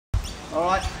All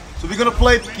right. So we're gonna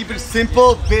play, keep it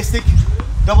simple, basic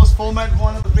doubles format.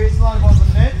 One on the baseline, one on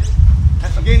the net.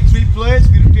 And again, 3 players.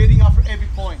 We're rotating after every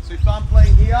point. So if I'm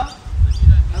playing here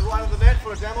and right on the net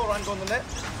for a demo, Ryan go on the net.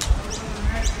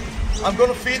 I'm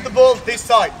gonna feed the ball this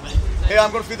side. Here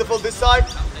I'm gonna feed the ball this side.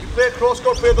 We play a cross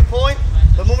court, play the point.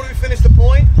 The moment we finish the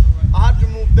point, I have to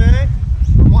move there.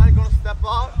 Ryan gonna step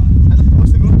out, and the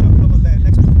person gonna jump over there.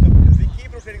 Next person jump over there. We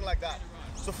keep rotating like that.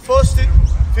 So first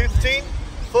 15.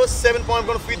 First 7 point, I'm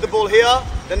going to feed the ball here.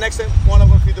 The next 7 point, I'm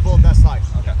going to feed the ball that side.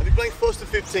 Okay. I'll be playing first to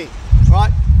 15. Right?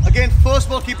 Again, first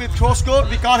ball, keep it cross court.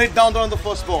 We can't hit down there on the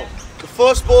first ball. The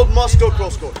first ball must go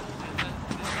cross court.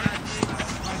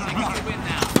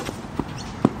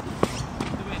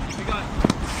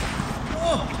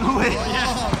 Oh,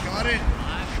 got it.